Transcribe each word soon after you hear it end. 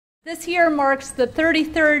This year marks the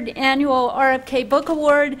 33rd Annual RFK Book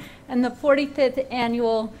Award and the 45th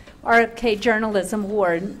Annual RFK Journalism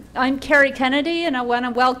Award. I'm Kerry Kennedy, and I want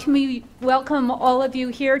to welcome all of you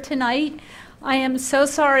here tonight. I am so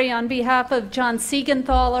sorry on behalf of John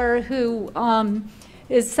Siegenthaler, who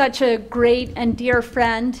is such a great and dear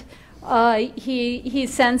friend. He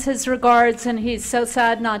sends his regards, and he's so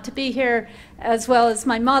sad not to be here, as well as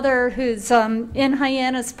my mother, who's in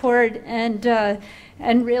Hyannisport,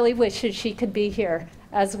 and really wishes she could be here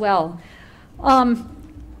as well. In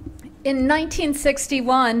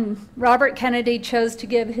 1961, Robert Kennedy chose to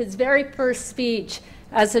give his very first speech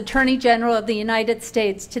as Attorney General of the United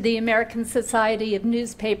States to the American Society of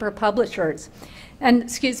Newspaper Publishers,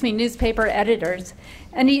 newspaper editors.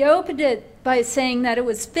 And he opened it by saying that it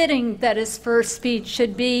was fitting that his first speech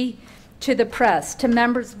should be to the press, to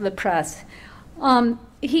members of the press.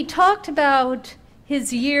 He talked about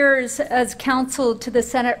his years as counsel to the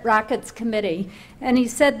Senate Rackets Committee, and he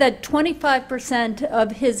said that 25%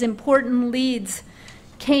 of his important leads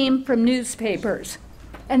came from newspapers,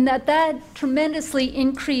 and that tremendously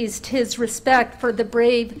increased his respect for the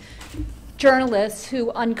brave journalists who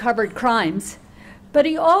uncovered crimes. But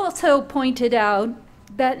he also pointed out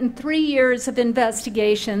that in 3 years of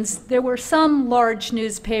investigations, there were some large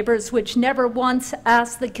newspapers which never once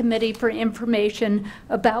asked the committee for information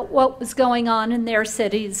about what was going on in their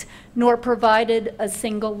cities, nor provided a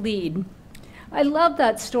single lead. I love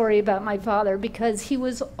that story about my father because he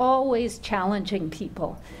was always challenging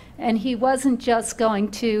people. And he wasn't just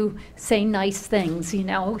going to say nice things, you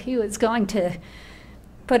know, he was going to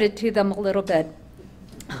put it to them a little bit.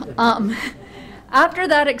 After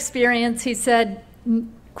that experience, he said,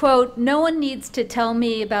 quote, "No one needs to tell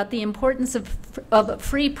me about the importance of a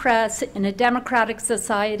free press in a democratic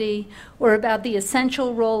society or about the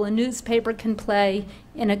essential role a newspaper can play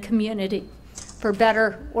in a community, for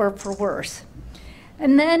better or for worse."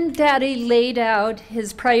 And then Daddy laid out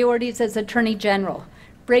his priorities as Attorney General: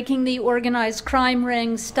 breaking the organized crime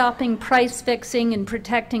ring, stopping price fixing and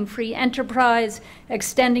protecting free enterprise,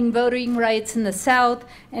 extending voting rights in the South,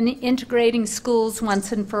 and integrating schools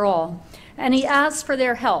once and for all. And he asked for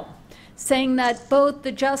their help, saying that both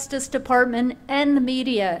the Justice Department and the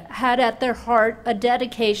media had at their heart a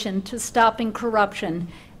dedication to stopping corruption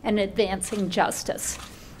and advancing justice.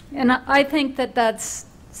 And I think that that's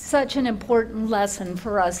such an important lesson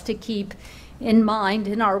for us to keep in mind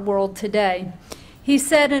in our world today. He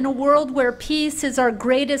said, "In a world where peace is our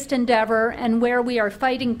greatest endeavor and where we are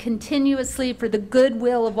fighting continuously for the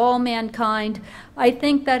goodwill of all mankind, I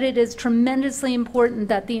think that it is tremendously important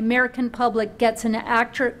that the American public gets an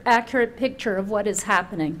accurate picture of what is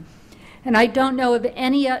happening. And I don't know of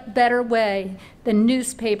any better way than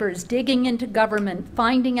newspapers digging into government,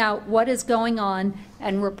 finding out what is going on,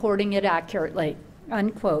 and reporting it accurately,"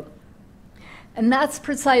 unquote. And that's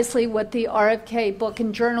precisely what the RFK Book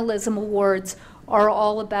and Journalism Awards are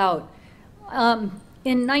all about.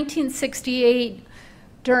 In 1968,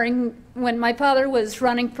 when my father was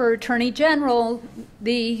running for Attorney General,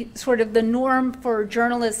 the norm for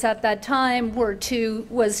journalists at that time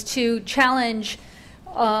was to challenge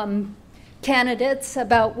candidates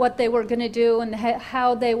about what they were going to do and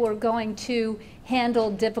how they were going to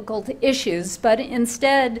handle difficult issues. But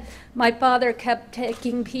instead, my father kept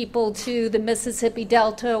taking people to the Mississippi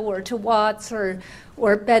Delta or to Watts or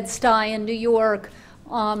Bed-Stuy in New York,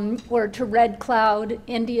 or to Red Cloud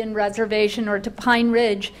Indian Reservation or to Pine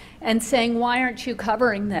Ridge, and saying, "Why aren't you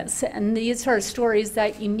covering this? And these are stories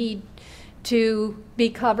that you need to be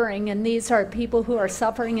covering, and these are people who are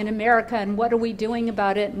suffering in America, and what are we doing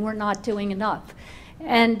about it? And we're not doing enough."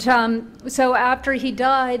 And so after he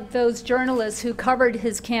died, those journalists who covered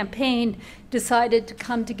his campaign decided to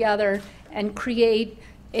come together and create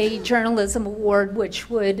a journalism award which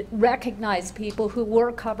would recognize people who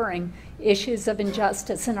were covering issues of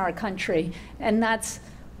injustice in our country. And that's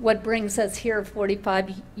what brings us here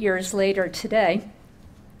 45 years later today.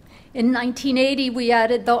 In 1980, we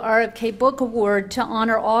added the RFK Book Award to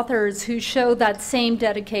honor authors who show that same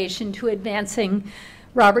dedication to advancing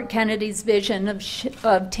Robert Kennedy's vision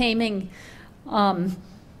of taming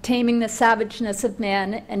the savageness of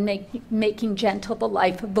man and making gentle the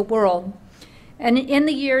life of the world. And in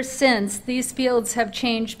the years since, these fields have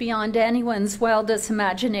changed beyond anyone's wildest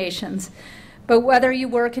imaginations. But whether you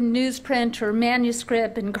work in newsprint or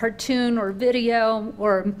manuscript, in cartoon or video,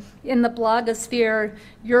 or in the blogosphere,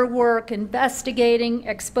 your work investigating,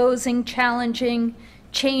 exposing, challenging,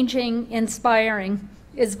 changing, inspiring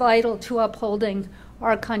is vital to upholding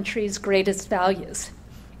our country's greatest values.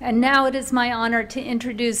 And now it is my honor to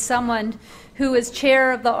introduce someone who, as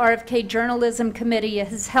chair of the RFK Journalism Committee,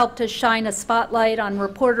 has helped to shine a spotlight on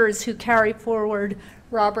reporters who carry forward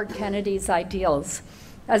Robert Kennedy's ideals.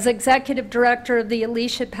 As executive director of the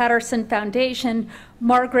Alicia Patterson Foundation,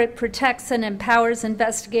 Margaret protects and empowers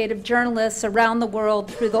investigative journalists around the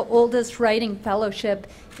world through the oldest writing fellowship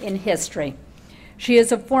in history. She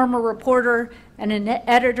is a former reporter and an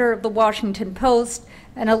editor of the Washington Post,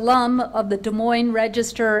 an alum of the Des Moines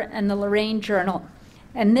Register and the Lorraine Journal.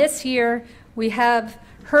 And this year, we have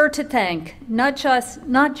her to thank, not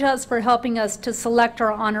just for helping us to select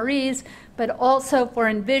our honorees, but also for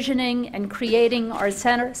envisioning and creating our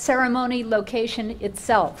ceremony location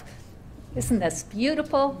itself. Isn't this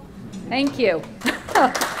beautiful? Thank you.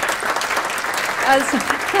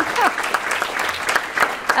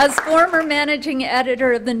 As former managing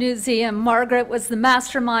editor of the Newseum, Margaret was the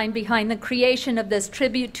mastermind behind the creation of this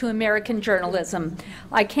tribute to American journalism.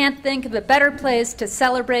 I can't think of a better place to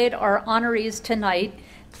celebrate our honorees tonight.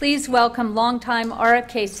 Please welcome longtime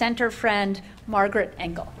RFK Center friend, Margaret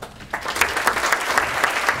Engel.